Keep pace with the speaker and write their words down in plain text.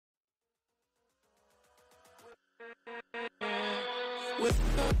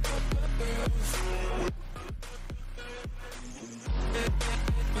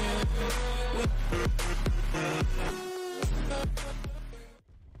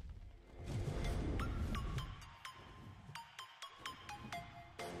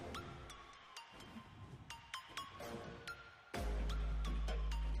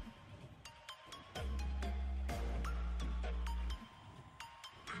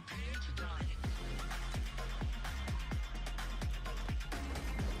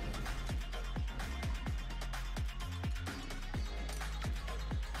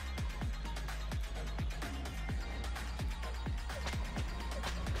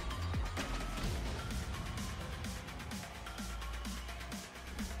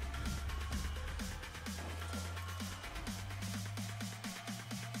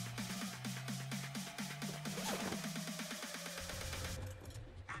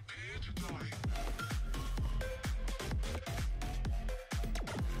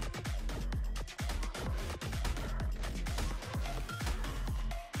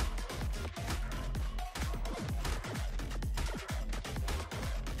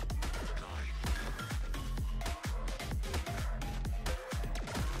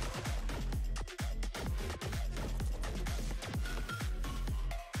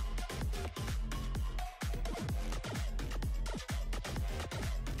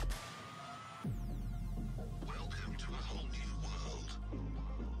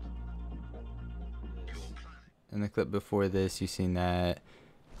In the clip before this, you seen that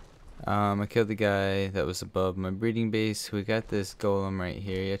I killed the guy that was above my breeding base. We got this golem right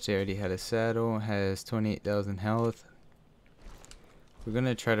here. He actually already had a saddle, has 28,000 health. We're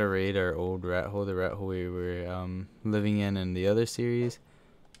gonna try to raid our old rat hole, the rat hole we were living in the other series.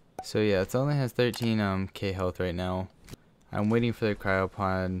 So yeah, it only has 13k health right now. I'm waiting for the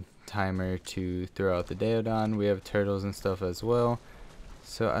cryopod timer to throw out the Deodon. We have turtles and stuff as well.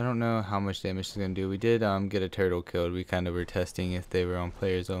 So I don't know how much damage it's going to do. We did get a turtle killed. We kind of were testing if they were on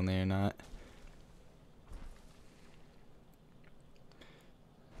players only or not.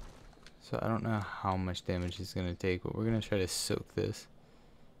 So I don't know how much damage it's going to take, but we're going to try to soak this.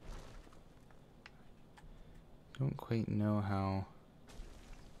 Don't quite know how.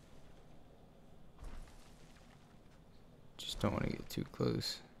 Just don't want to get too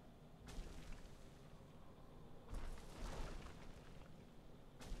close.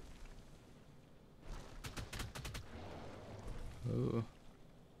 Ooh.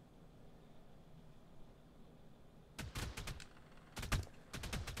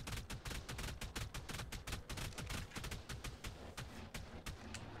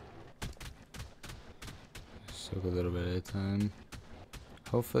 Soak a little bit at a time.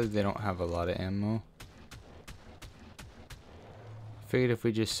 Hopefully they don't have a lot of ammo. Figured if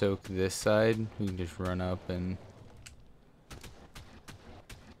we just soak this side, we can just run up and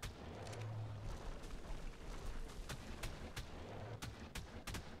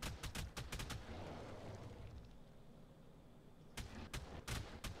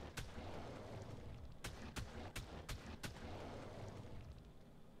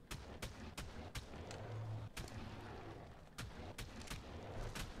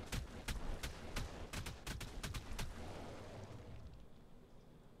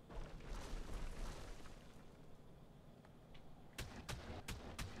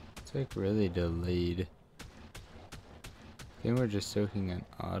it's like really delayed. I think we're just soaking an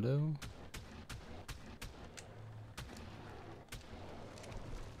auto.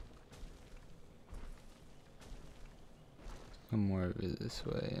 Come more of it this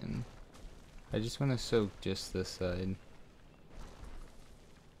way, and I just want to soak just this side.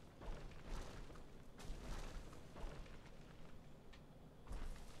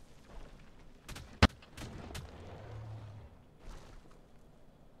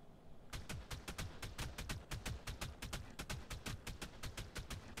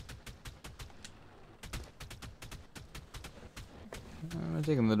 I'm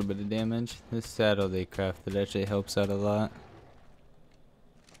taking a little bit of damage. This saddle they crafted actually helps out a lot.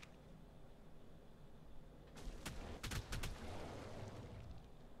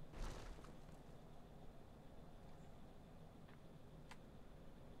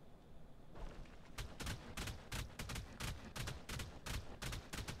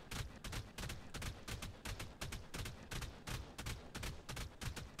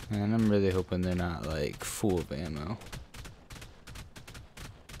 And I'm really hoping they're not like full of ammo.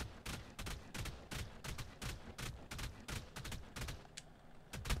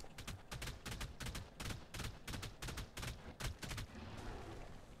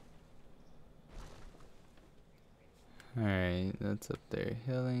 Alright, that's up there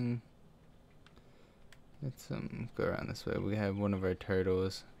healing. Let's go around this way. We have one of our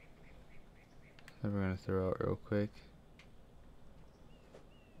turtles that we're gonna throw out real quick.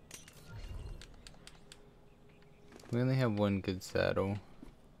 We only have one good saddle.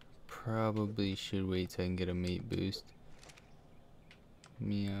 Probably should wait till I can get a mate boost. Let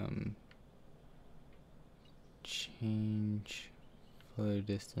me change flow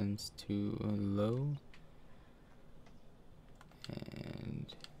distance to low and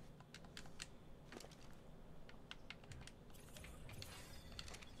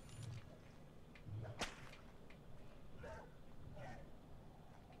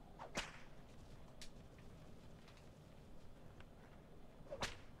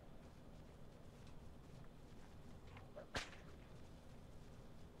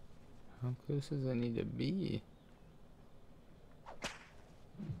how close does I need to be?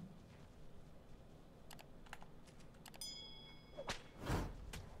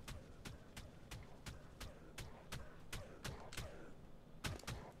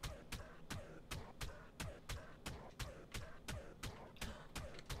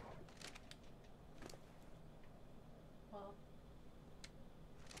 Well,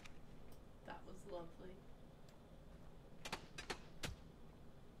 that was lovely.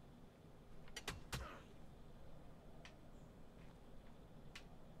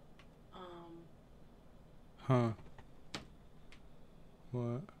 Huh.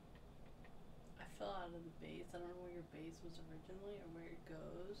 What? I fell out of the base. I don't know where your base was originally or where it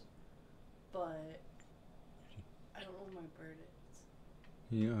goes, but I don't know where my bird is.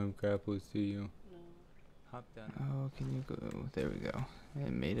 You don't have grapples, do you? No. Hop down. Oh, can you go? There we go. I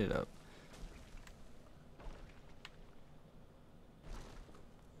made it up.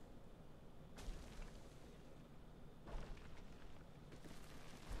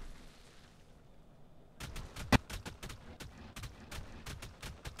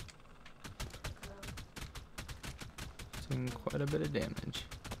 Doing quite a bit of damage.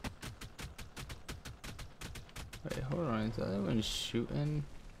 Wait, hold on. Is the other one shooting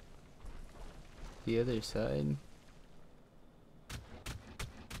the other side?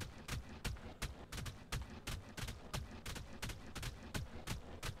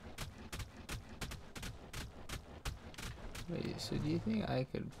 Wait, so do you think I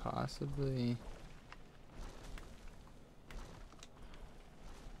could possibly...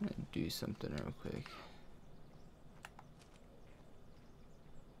 I'm gonna do something real quick.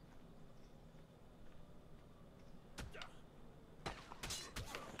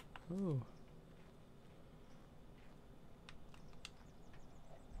 Oh.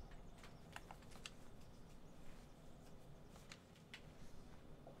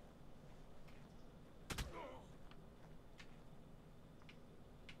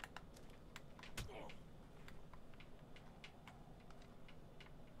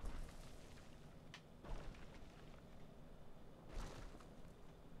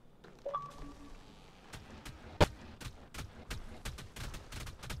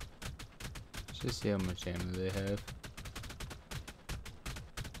 Just see how much ammo they have.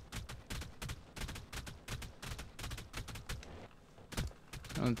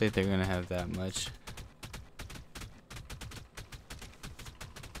 I don't think they're gonna have that much.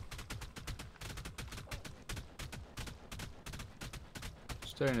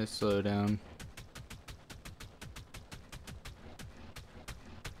 Starting to slow down.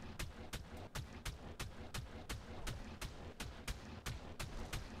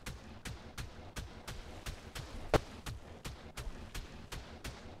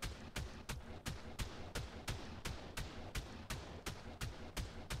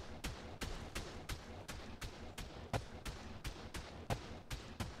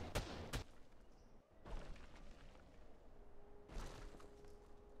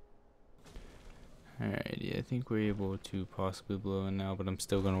 Alrighty, I think we're able to possibly blow in now, but I'm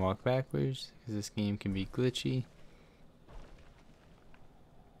still gonna walk backwards because this game can be glitchy.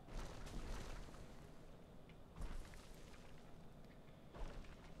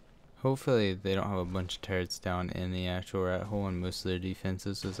 Hopefully they don't have a bunch of turrets down in the actual rat hole and most of their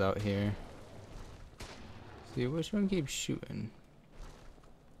defenses was out here. See, which one keeps shooting?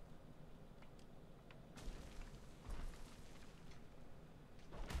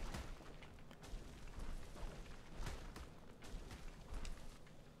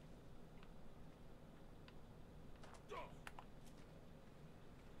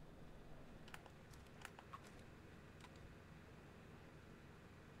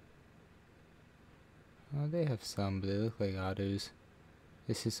 Oh, they have some, but they look like autos.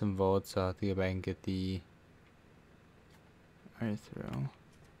 This is some vaults, so I'll have to go back and get the earth row.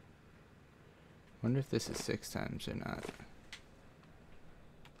 Wonder if this is 6 times or not.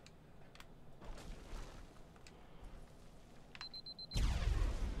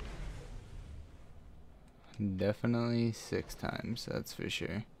 Definitely 6 times, that's for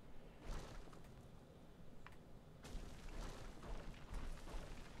sure.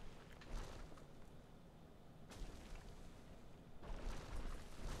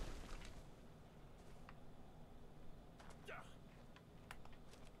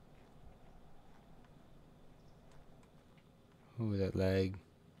 Ooh, that lag.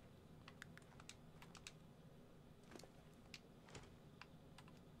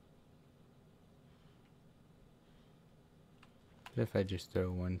 But if I just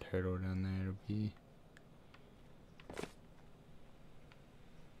throw one turtle down there, it'll be...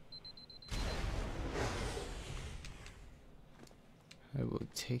 I will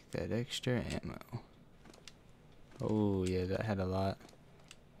take that extra ammo. Oh yeah, that had a lot.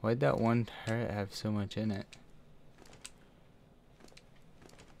 Why'd that one turret have so much in it?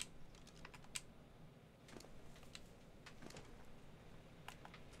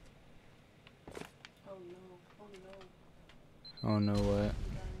 Oh no, oh no. Oh no, what? I'm dying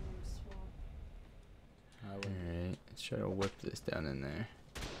in the swamp. Alright, let's try to whip this down in there.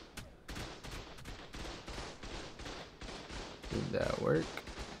 Did that work?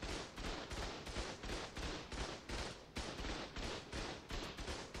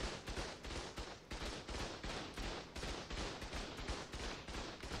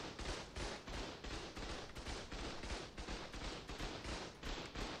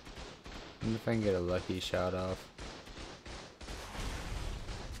 I wonder if I can get a lucky shot off.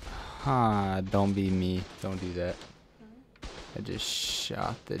 Huh, don't be me. Don't do that. I just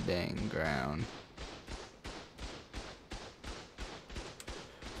shot the dang ground.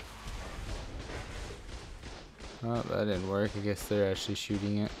 Oh, that didn't work. I guess they're actually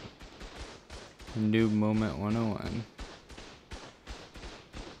shooting it. Noob moment 101.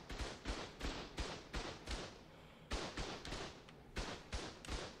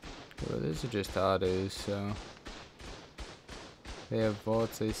 Well, those are just autos, so... They have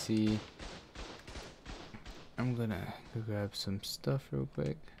vaults, I see. I'm gonna go grab some stuff real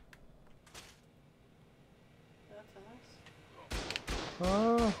quick. That fast?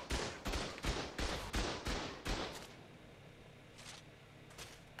 Oh!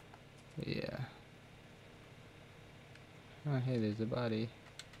 Yeah. Oh, hey, there's a body.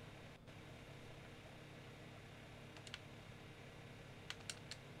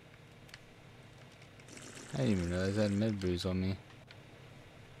 I didn't even realize I had med bruise on me.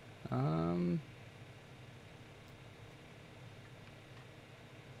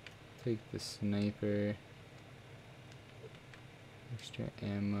 Take the sniper. Extra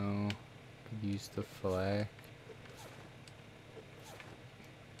ammo. Could use the flak.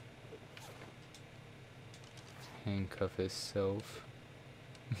 Handcuff himself.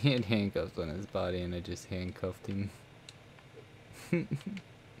 He had handcuffs on his body and I just handcuffed him.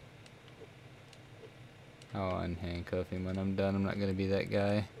 I'll unhandcuff him when I'm done. I'm not gonna be that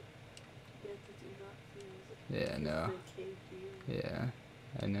guy. Yeah, no. Yeah,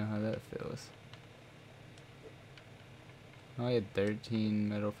 I know how that feels. Oh, I had 13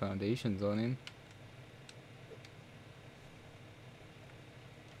 metal foundations on him.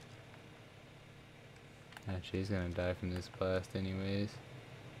 Actually, he's gonna die from this blast anyways.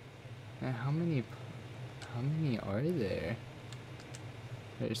 Man, how many are there?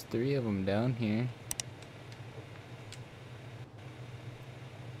 There's 3 of them down here.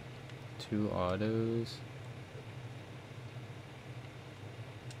 2 autos.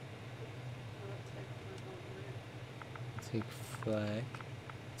 Take flak.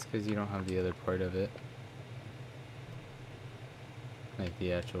 It's because you don't have the other part of it. Like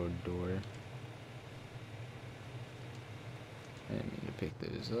the actual door. I didn't mean to pick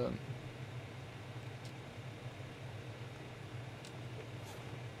those up.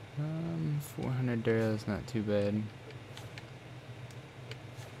 Um, 400 Daryl is not too bad.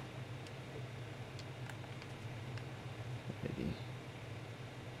 Ready.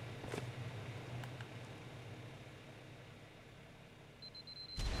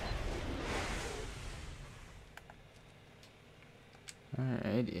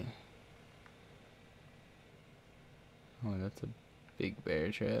 Alrighty. Oh, that's a big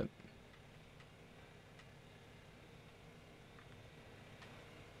bear trap.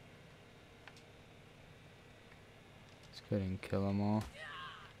 Let's go ahead and kill them all.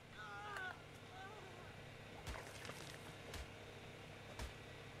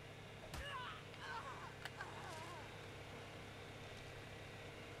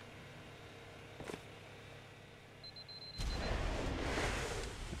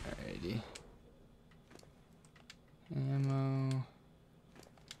 Alrighty. Ammo.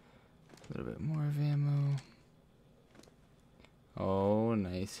 A little bit more of ammo. Oh,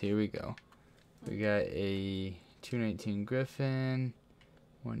 nice. Here we go. We got a 219 Griffin,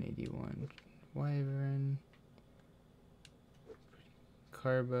 181 Wyvern,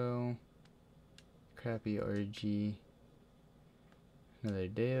 Carbo, crappy RG, another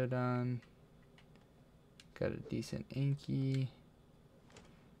Deodon, got a decent Anki,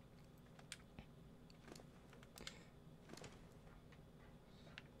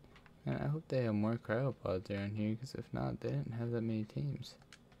 and I hope they have more cryopods around here, because if not, they didn't have that many teams.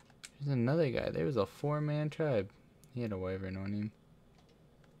 There's another guy. There was a 4-man tribe. He had a Wyvern on him.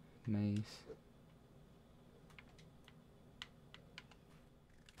 Nice.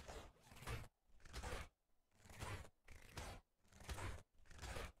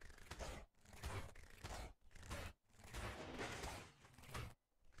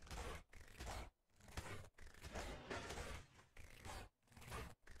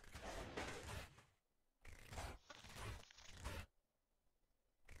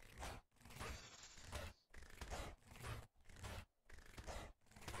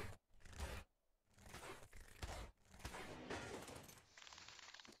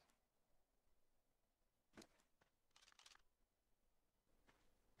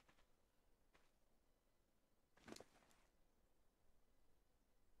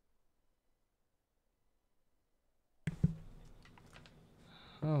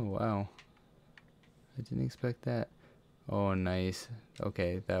 Oh, wow. I didn't expect that. Oh, nice.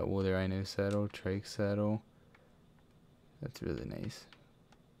 Okay, that woolly rhino saddle, trike saddle. That's really nice.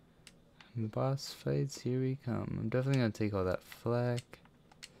 Boss fights, here we come. I'm definitely gonna take all that flak.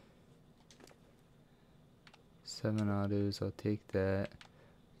 7 autos, I'll take that.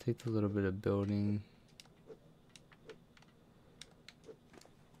 Take a little bit of building.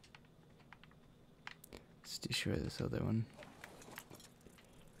 Let's destroy this other one.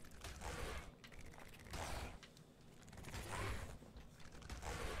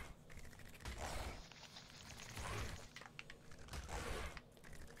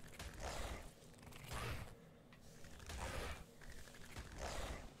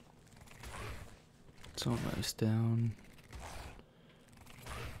 It's almost down.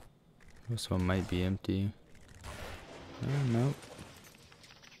 This one might be empty. Oh, nope.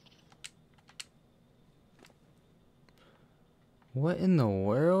 What in the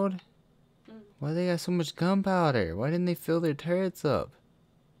world? Why they got so much gunpowder? Why didn't they fill their turrets up?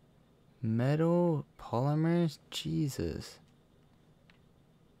 Metal, polymers, Jesus.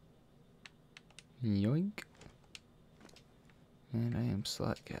 Yoink. And I am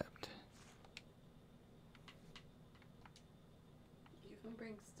slot capped. You can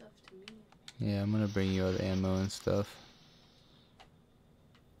bring stuff to me. Yeah, I'm gonna bring you all the ammo and stuff.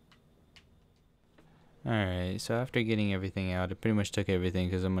 Alright, so after getting everything out, I pretty much took everything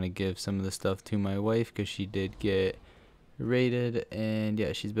because I'm gonna give some of the stuff to my wife because she did get raided, and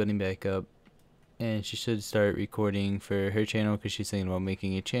yeah, she's building back up, and she should start recording for her channel because she's thinking about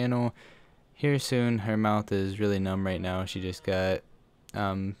making a channel here soon. Her mouth is really numb right now. She just got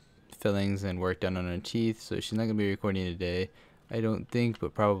fillings and work done on her teeth, so she's not gonna be recording today, I don't think,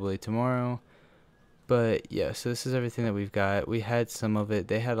 but probably tomorrow. But yeah, so this is everything that we've got. We had some of it.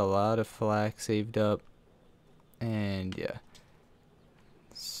 They had a lot of flak saved up, and yeah,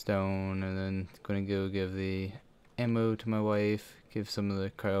 stone, and then gonna go give the ammo to my wife, give some of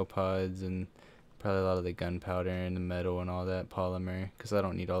the cryopods, and probably a lot of the gunpowder and the metal and all that polymer, because I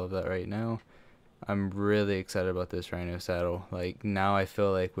don't need all of that right now. I'm really excited about this rhino saddle. Like, now I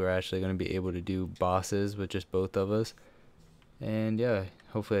feel like we're actually going to be able to do bosses with just both of us. And yeah,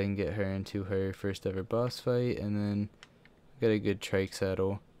 hopefully I can get her into her first ever boss fight, and then get a good trike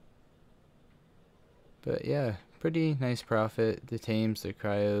saddle. But yeah, pretty nice profit. The tames, the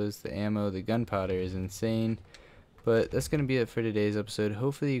cryos, the ammo, the gunpowder is insane. But that's going to be it for today's episode.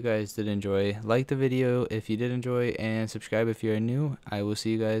 Hopefully you guys did enjoy. Like the video if you did enjoy, and subscribe if you are new. I will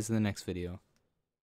see you guys in the next video.